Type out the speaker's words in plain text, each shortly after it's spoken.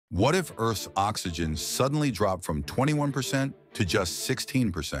What if Earth's oxygen suddenly dropped from 21% to just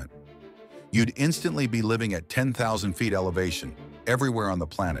 16%? You'd instantly be living at 10,000 feet elevation, everywhere on the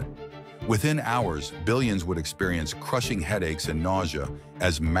planet. Within hours, billions would experience crushing headaches and nausea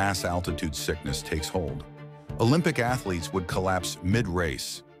as mass altitude sickness takes hold. Olympic athletes would collapse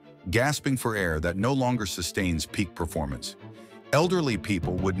mid-race, gasping for air that no longer sustains peak performance. Elderly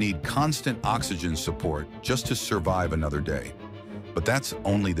people would need constant oxygen support just to survive another day. But that's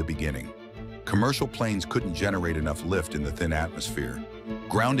only the beginning. Commercial planes couldn't generate enough lift in the thin atmosphere,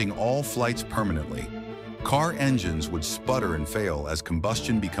 grounding all flights permanently. Car engines would sputter and fail as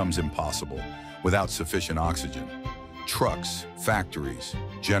combustion becomes impossible without sufficient oxygen. Trucks, factories,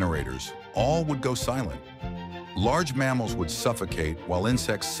 generators, all would go silent. Large mammals would suffocate while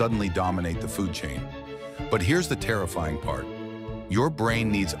insects suddenly dominate the food chain. But here's the terrifying part. Your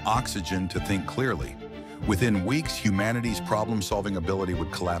brain needs oxygen to think clearly. Within weeks, humanity's problem-solving ability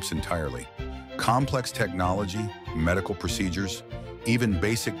would collapse entirely. Complex technology, medical procedures, even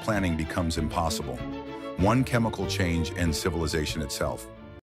basic planning becomes impossible. One chemical change ends civilization itself.